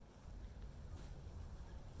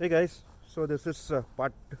Hey guys, so this is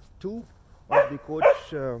part 2 of the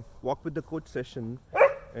coach walk with the coach session,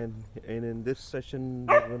 and in this session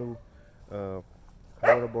we're going to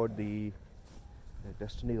cover about the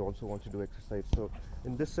Destiny also wants to do exercise. So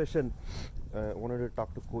in this session, I wanted to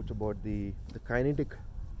talk to coach about the kinetic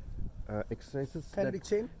exercises,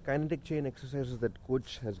 kinetic chain exercises that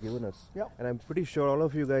coach has given us. Yeah. And I'm pretty sure all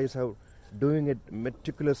of you guys are doing it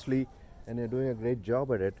meticulously, and you're doing a great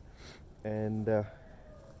job at it. And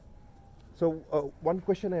so one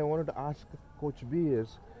question I wanted to ask Coach B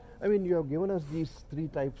is, I mean, you have given us these 3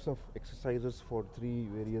 types of exercises for 3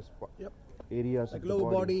 various areas, like of the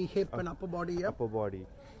lower body, hip, and upper body. Yep. Upper body.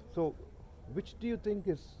 So, which do you think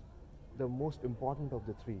is the most important of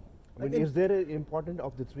the 3? I mean, is there an important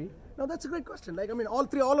of the 3? No, that's a great question.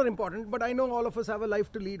 All are important, but I know all of us have a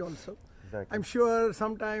life to lead also. Exactly. I'm sure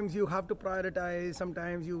sometimes you have to prioritize,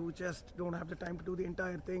 sometimes you just don't have the time to do the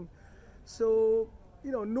entire thing. So,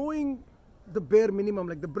 knowing the bare minimum,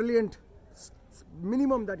 like the brilliant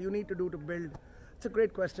minimum that you need to do to build, it's a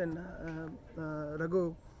great question,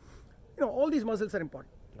 Raghu. All these muscles are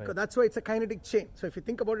important. Right. Because that's why it's a kinetic chain. So if you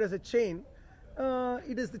think about it as a chain,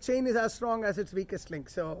 the chain is as strong as its weakest link.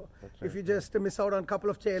 So if you just miss out on a couple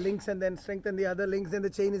of links and then strengthen the other links, then the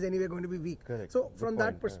chain is anyway going to be weak. Correct. So from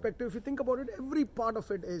that perspective, if you think about it, every part of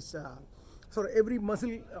it is, every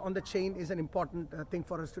muscle on the chain is an important thing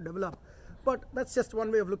for us to develop. But that's just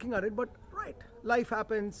one way of looking at it. But life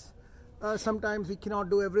happens. Sometimes we cannot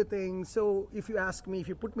do everything. So if you ask me, if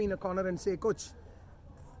you put me in a corner and say, Coach,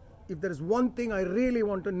 if there is one thing I really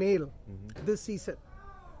want to nail this season,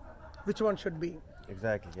 which one should be?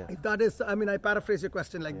 Exactly, yeah. If that is, I paraphrase your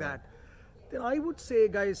question like that, then I would say,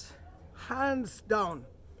 guys, hands down,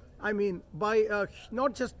 by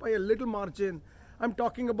not just by a little margin, I'm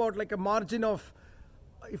talking about like a margin of,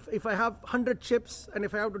 if I have 100 chips and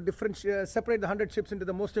if I have to separate the 100 chips into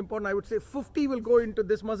the most important, I would say 50 will go into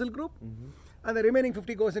this muscle group and the remaining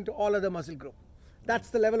 50 goes into all other muscle group.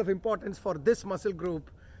 That's the level of importance for this muscle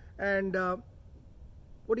group. And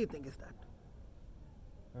what do you think is that?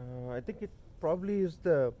 I think it probably is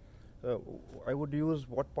I would use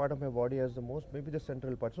what part of my body as the most, maybe the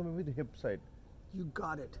central part, so maybe the hip side. You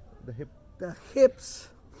got it. The hip. The hips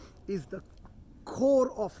is the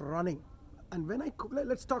core of running. And when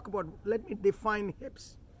let me define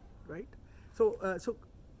hips, right? So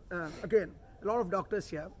again, a lot of doctors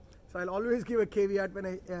here. So I'll always give a caveat when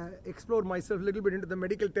I explore myself a little bit into the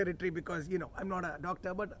medical territory because, I'm not a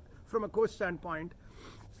doctor, but from a coach standpoint,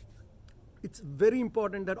 it's very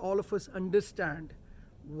important that all of us understand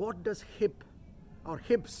what does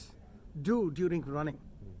hips do during running.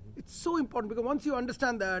 It's so important because once you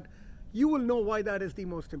understand that, you will know why that is the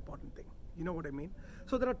most important thing. You know what I mean?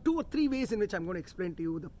 So there are 2 or 3 ways in which I'm going to explain to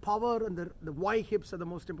you the power and the why hips are the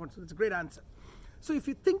most important. So it's a great answer. So if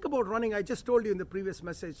you think about running, I just told you in the previous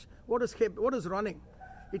message, what is running?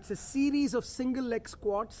 It's a series of single leg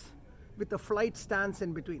squats with a flight stance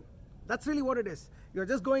in between. That's really what it is. You're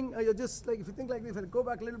just going, if you think like this, and go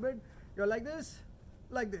back a little bit, you're like this.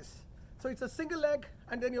 So it's a single leg,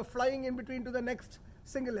 and then you're flying in between to the next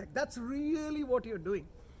single leg. That's really what you're doing,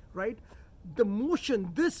 right?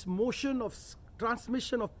 This motion of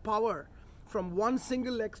transmission of power from one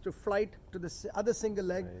single leg to flight to the other single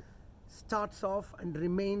leg starts off and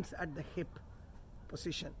remains at the hip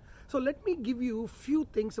position. So let me give you a few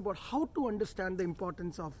things about how to understand the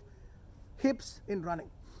importance of hips in running.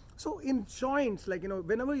 So in joints,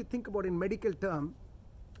 whenever you think about in medical term,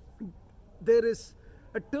 there is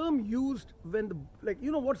a term used when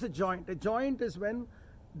what's a joint? A joint is when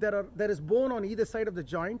there is bone on either side of the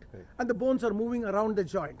joint and the bones are moving around the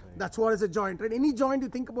joint. That's what is a joint, right? Any joint you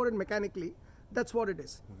think about it mechanically, that's what it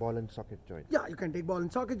is. Ball and socket joint. Yeah, you can take ball and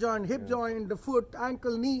socket joint, hip joint, the foot,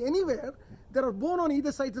 ankle, knee, anywhere. There are bone on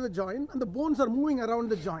either side of the joint and the bones are moving around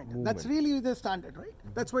the joint. Movement. That's really the standard, right?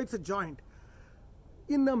 That's why it's a joint.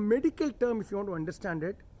 In a medical term, if you want to understand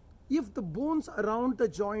it, if the bones around the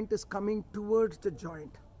joint is coming towards the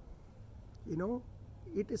joint,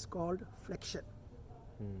 it is called flexion.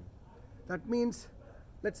 That means,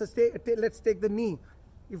 let's take the knee.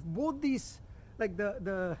 If both these, like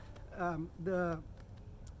the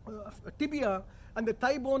tibia and the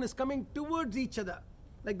thigh bone is coming towards each other,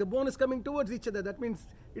 like the bone is coming towards each other, that means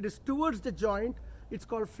it is towards the joint, it's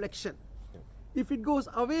called flexion. If it goes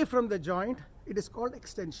away from the joint, it is called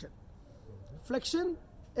extension. Flexion,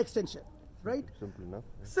 extension, right? Simple enough.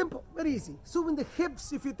 Simple, very easy. So in the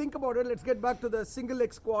hips, if you think about it, let's get back to the single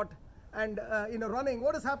leg squat and running,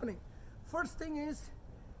 what is happening? First thing is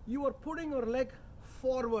you are putting your leg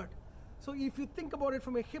forward. So if you think about it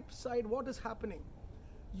from a hip side, what is happening?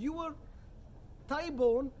 Your thigh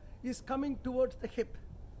bone is coming towards the hip.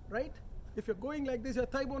 right? If you're going like this, your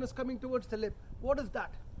thigh bone is coming towards the lip. What is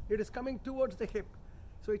that? It is coming towards the hip.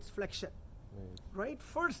 So it's flexion, right?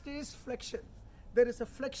 First is flexion. There is a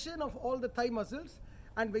flexion of all the thigh muscles,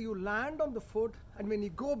 and when you land on the foot and when you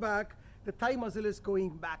go back, the thigh muscle is going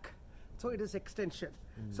back. So it is extension.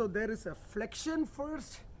 So there is a flexion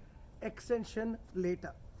first, extension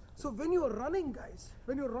later. So when you're running, guys,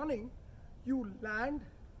 when you're running, you land.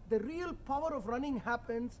 The real power of running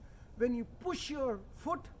happens when you push your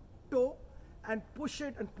foot, toe, and push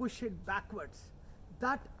it backwards.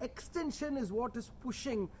 That extension is what is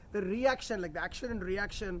pushing the reaction, like the action and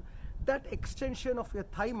reaction. That extension of your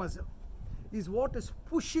thigh muscle is what is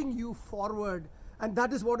pushing you forward, and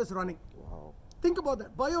that is what is running. Wow. Think about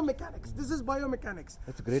that. Biomechanics. This is biomechanics.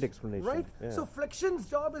 That's a great explanation. Right? Yeah. So flexion's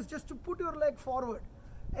job is just to put your leg forward.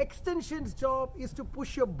 Extension's job is to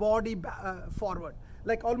push your body forward,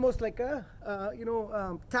 like almost like a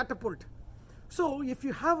catapult. So if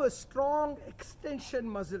you have a strong extension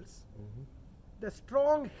muscles, the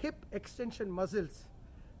strong hip extension muscles,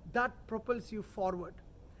 that propels you forward.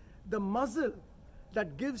 The muscle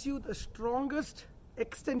that gives you the strongest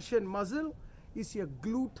extension muscle is your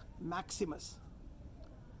glute maximus.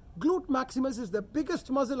 Glute maximus is the biggest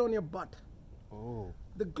muscle on your butt. Oh.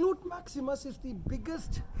 The glute maximus is the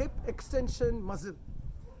biggest hip extension muscle.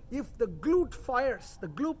 If the glute fires, the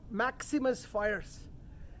glute maximus fires,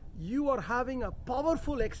 you are having a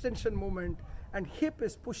powerful extension movement, and hip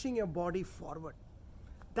is pushing your body forward.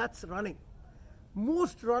 That's running.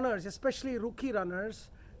 Most runners, especially rookie runners,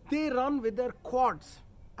 they run with their quads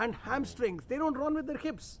and hamstrings. They don't run with their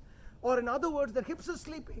hips. Or in other words, their hips are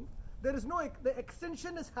sleeping. There is no, the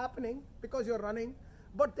extension is happening because you're running,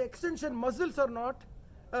 but the extension muscles are not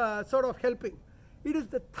sort of helping. It is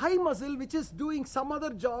the thigh muscle which is doing some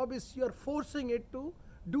other job, is you're forcing it to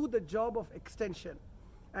do the job of extension.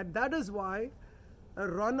 And that is why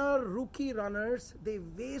rookie runners, they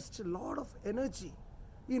waste a lot of energy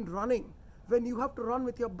in running when you have to run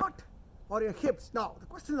with your butt or your hips. Now, the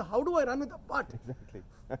question is, how do I run with the butt? Exactly.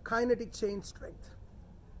 Kinetic chain strength.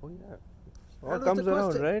 Oh yeah. That All was comes the around,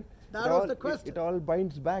 question. right? That was the question. It all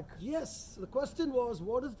binds back. Yes, the question was,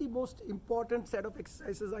 what is the most important set of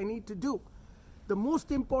exercises I need to do? The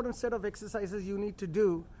most important set of exercises you need to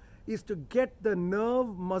do is to get the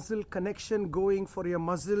nerve muscle connection going for your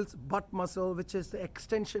muscles, butt muscle, which is the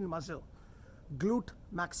extension muscle, glute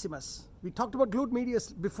maximus. We talked about glute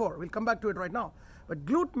medius before. We'll come back to it right now. But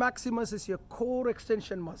glute maximus is your core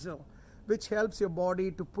extension muscle, which helps your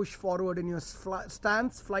body to push forward in your flight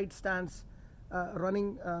stance,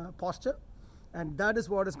 running posture. And that is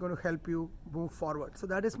what is going to help you move forward. So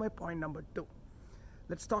that is my point number 2.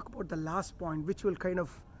 Let's talk about the last point, which will kind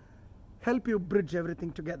of help you bridge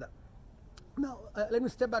everything together. Now, let me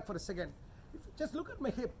step back for a second. Just look at my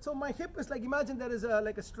hip. So my hip is like, imagine there is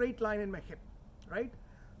like a straight line in my hip, right?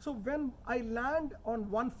 So when I land on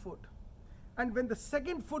one foot, and when the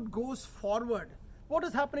second foot goes forward, what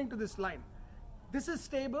is happening to this line? This is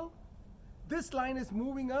stable. This line is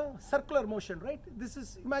moving a circular motion, right? This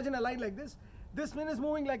is, imagine a line like this. This one is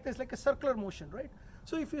moving like this, like a circular motion, right?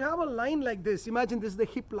 So if you have a line like this, imagine this is the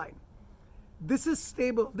hip line. This is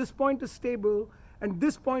stable, this point is stable, and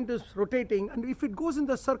this point is rotating. And if it goes in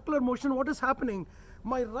the circular motion, what is happening?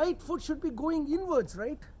 My right foot should be going inwards,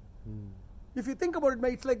 right? If you think about it,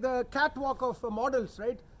 it's like the catwalk of models,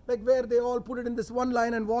 right? Like where they all put it in this one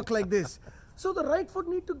line and walk like this. So the right foot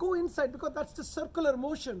need to go inside because that's the circular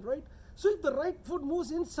motion, right? So if the right foot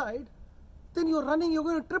moves inside, then you're running, you're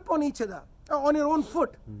going to trip on each other, on your own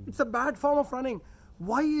foot. It's a bad form of running.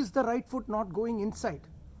 Why is the right foot not going inside?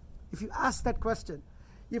 If you ask that question,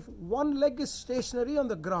 if one leg is stationary on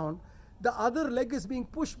the ground, the other leg is being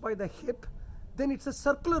pushed by the hip, then it's a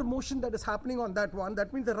circular motion that is happening on that one.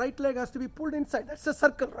 That means the right leg has to be pulled inside. That's a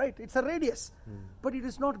circle, right? It's a radius. But it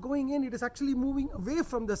is not going in. It is actually moving away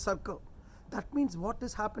from the circle. That means what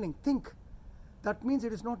is happening? Think. That means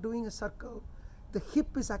it is not doing a circle. The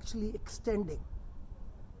hip is actually extending.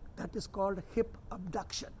 That is called hip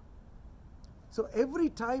abduction. So every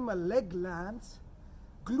time a leg lands,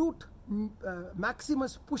 glute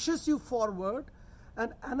maximus pushes you forward,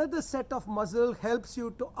 and another set of muscle helps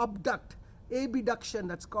you to abduct, abduction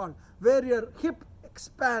that's called, where your hip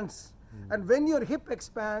expands. And when your hip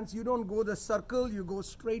expands, you don't go the circle, you go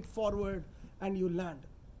straight forward and you land.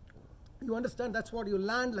 You understand? That's what you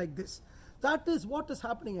land like this. That is what is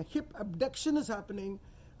happening. A hip abduction is happening,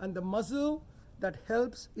 and the muscle that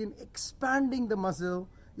helps in expanding the muscle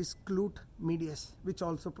is glute medius, which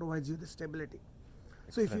also provides you the stability.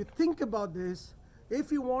 So if you think about this,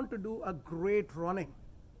 if you want to do a great running,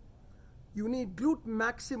 you need glute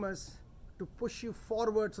maximus to push you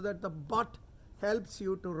forward so that the butt helps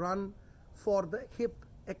you to run for the hip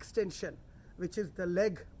extension, which is the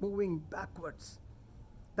leg moving backwards.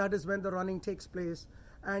 That is when the running takes place.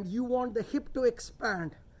 And you want the hip to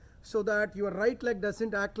expand so that your right leg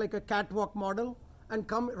doesn't act like a catwalk model and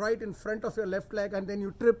come right in front of your left leg and then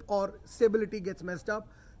you trip or stability gets messed up.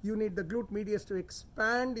 You need the glute medius to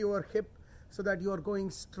expand your hip so that you are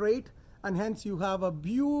going straight, and hence you have a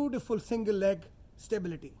beautiful single leg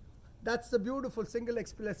stability. That's the beautiful single leg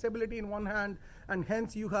stability in one hand, and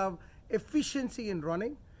hence you have efficiency in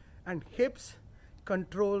running, and hips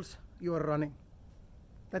controls your running.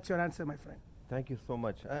 That's your answer, my friend. Thank you so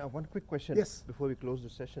much. One quick question Yes. before we close the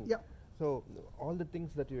session. Yeah. So all the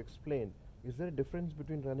things that you explained, is there a difference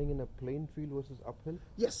between running in a plain field versus uphill?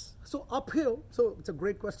 Yes. So uphill, so it's a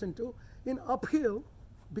great question too. In uphill,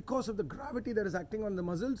 because of the gravity that is acting on the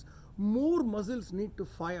muscles, more muscles need to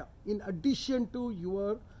fire in addition to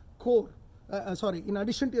your core, in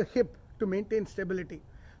addition to your hip to maintain stability.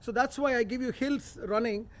 So that's why I give you hills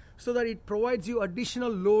running, so that it provides you additional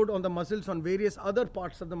load on the muscles on various other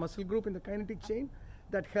parts of the muscle group in the kinetic chain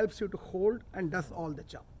that helps you to hold and does all the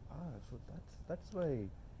job. So that's why.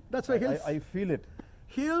 That's why hills. I feel it.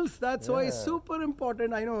 Hills, that's why it's super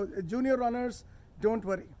important. I know junior runners, don't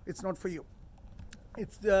worry, it's not for you.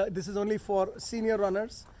 This is only for senior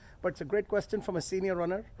runners, but it's a great question from a senior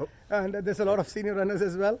runner, and there's a lot of senior runners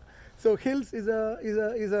as well. So hills is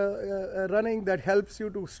a running that helps you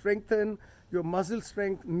to strengthen your muscle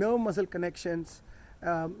strength, nerve muscle connections,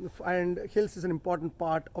 and hills is an important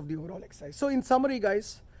part of the overall exercise. So in summary,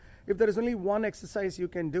 guys, if there is only one exercise you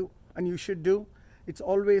can do and you should do, it's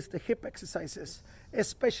always the hip exercises,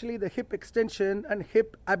 especially the hip extension and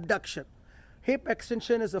hip abduction. Hip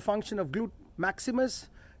extension is a function of glute maximus.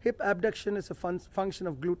 Hip abduction is a function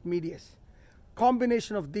of glute medius.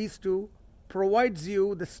 Combination of these two provides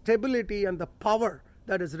you the stability and the power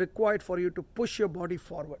that is required for you to push your body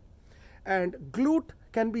forward. And glute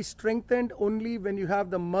can be strengthened only when you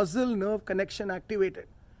have the muscle nerve connection activated.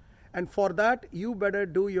 And for that, you better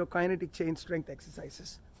do your kinetic chain strength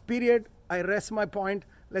exercises. Period. I rest my point.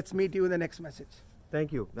 Let's meet you in the next message.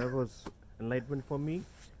 Thank you. That was enlightenment for me,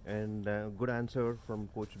 and good answer from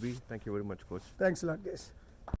Coach B. Thank you very much, Coach. Thanks a lot, guys.